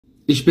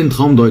Ich bin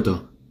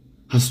Traumdeuter.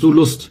 Hast du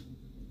Lust,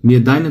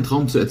 mir deinen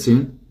Traum zu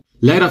erzählen?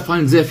 Leider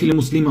fallen sehr viele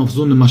Muslime auf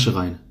so eine Masche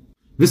rein.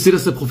 Wisst ihr,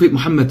 dass der Prophet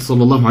Muhammad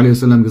sallallahu alaihi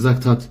wasallam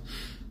gesagt hat,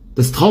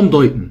 das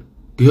Traumdeuten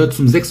gehört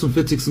zum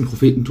 46.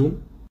 Prophetentum?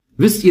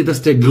 Wisst ihr,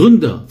 dass der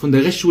Gründer von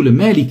der Rechtsschule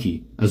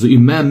Maliki, also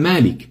Imam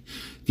Malik,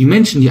 die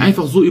Menschen, die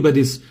einfach so über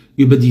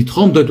die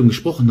Traumdeutung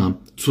gesprochen haben,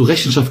 zur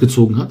Rechenschaft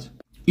gezogen hat?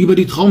 Über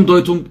die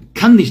Traumdeutung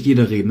kann nicht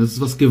jeder reden, das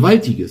ist was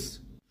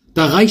Gewaltiges.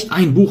 Da reicht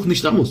ein Buch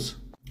nicht aus.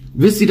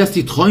 Wisst ihr, dass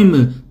die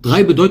Träume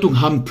 3 Bedeutungen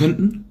haben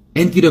könnten?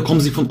 Entweder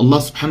kommen sie von Allah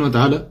subhanahu wa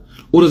ta'ala,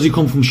 oder sie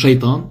kommen vom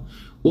Shaitan,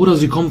 oder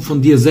sie kommen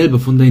von dir selber,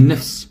 von deinem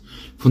Nefs,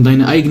 von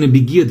deiner eigenen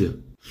Begierde.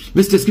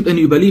 Wisst ihr, es gibt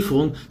eine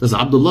Überlieferung, dass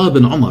Abdullah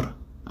ibn Umar,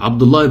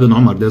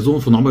 der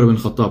Sohn von Umar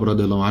ibn Khattab,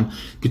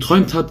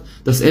 geträumt hat,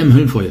 dass er im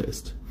Höllenfeuer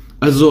ist.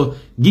 Also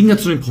ging er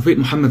zu dem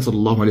Propheten Muhammad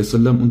sallallahu alaihi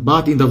wasallam und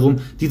bat ihn darum,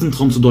 diesen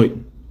Traum zu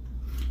deuten.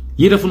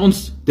 Jeder von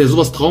uns, der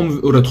sowas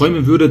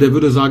träumen würde, der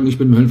würde sagen, ich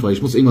bin im Höllenfeuer,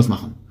 ich muss irgendwas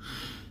machen.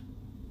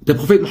 Der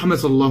Prophet Muhammad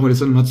sallallahu alaihi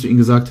wasallam hat zu ihm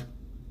gesagt,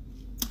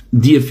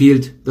 dir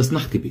fehlt das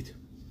Nachtgebet.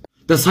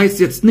 Das heißt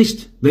jetzt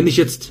nicht, wenn ich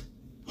jetzt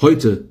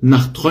heute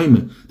Nacht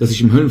träume, dass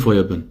ich im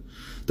Höllenfeuer bin,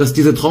 dass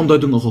diese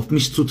Traumdeutung auch auf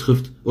mich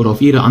zutrifft oder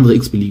auf jede andere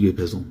x-beliebige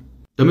Person.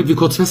 Damit wir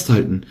kurz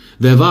festhalten,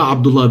 wer war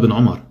Abdullah ibn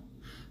Umar?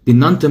 Den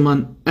nannte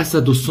man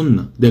Asadus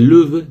Sunnah, der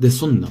Löwe der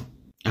Sunnah.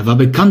 Er war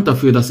bekannt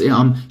dafür, dass er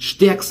am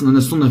stärksten an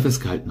der Sunnah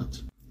festgehalten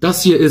hat.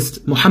 Das hier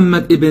ist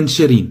Muhammad ibn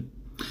Shirin,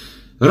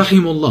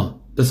 Rahimullah.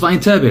 Das war ein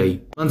Tabi'i.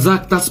 Man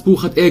sagt, das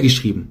Buch hat er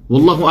geschrieben.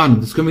 Wallahu a'lam,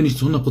 das können wir nicht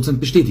zu 100%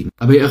 bestätigen.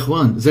 Aber ihr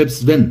Ikhwan,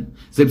 selbst wenn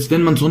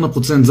man zu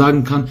 100%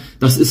 sagen kann,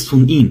 das ist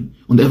von ihm.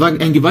 Und er war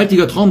ein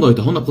gewaltiger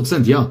Traumdeuter,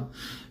 100%, ja.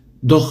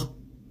 Doch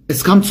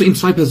es kam zu ihm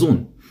 2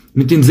 Personen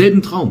mit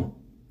demselben Traum.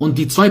 Und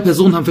die 2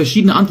 Personen haben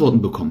verschiedene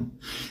Antworten bekommen.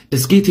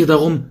 Es geht hier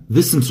darum,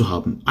 Wissen zu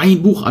haben.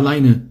 Ein Buch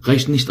alleine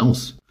reicht nicht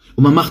aus.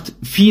 Und man macht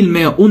viel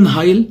mehr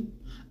Unheil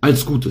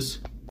als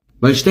Gutes.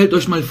 Weil stellt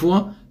euch mal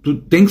vor, du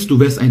denkst, du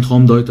wärst ein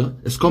Traumdeuter,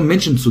 es kommen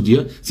Menschen zu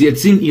dir, sie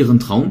erzählen ihren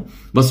Traum,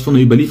 was von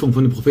der Überlieferung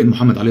von dem Propheten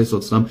Muhammad a.s.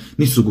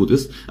 nicht so gut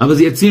ist, aber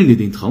sie erzählen dir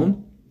den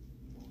Traum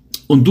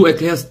und du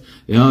erklärst,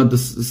 ja,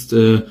 das ist,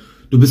 du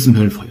bist im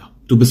Höllenfeuer,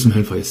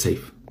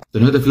 safe.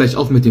 Dann hört er vielleicht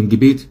auf mit dem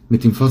Gebet,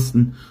 mit dem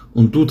Fasten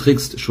und du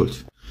trägst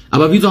Schuld.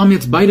 Aber wieso haben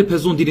jetzt beide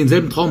Personen, die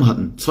denselben Traum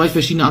hatten, 2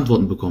 verschiedene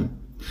Antworten bekommen?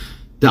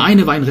 Der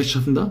eine war ein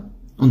Rechtschaffender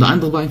und der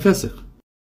andere war ein Versich.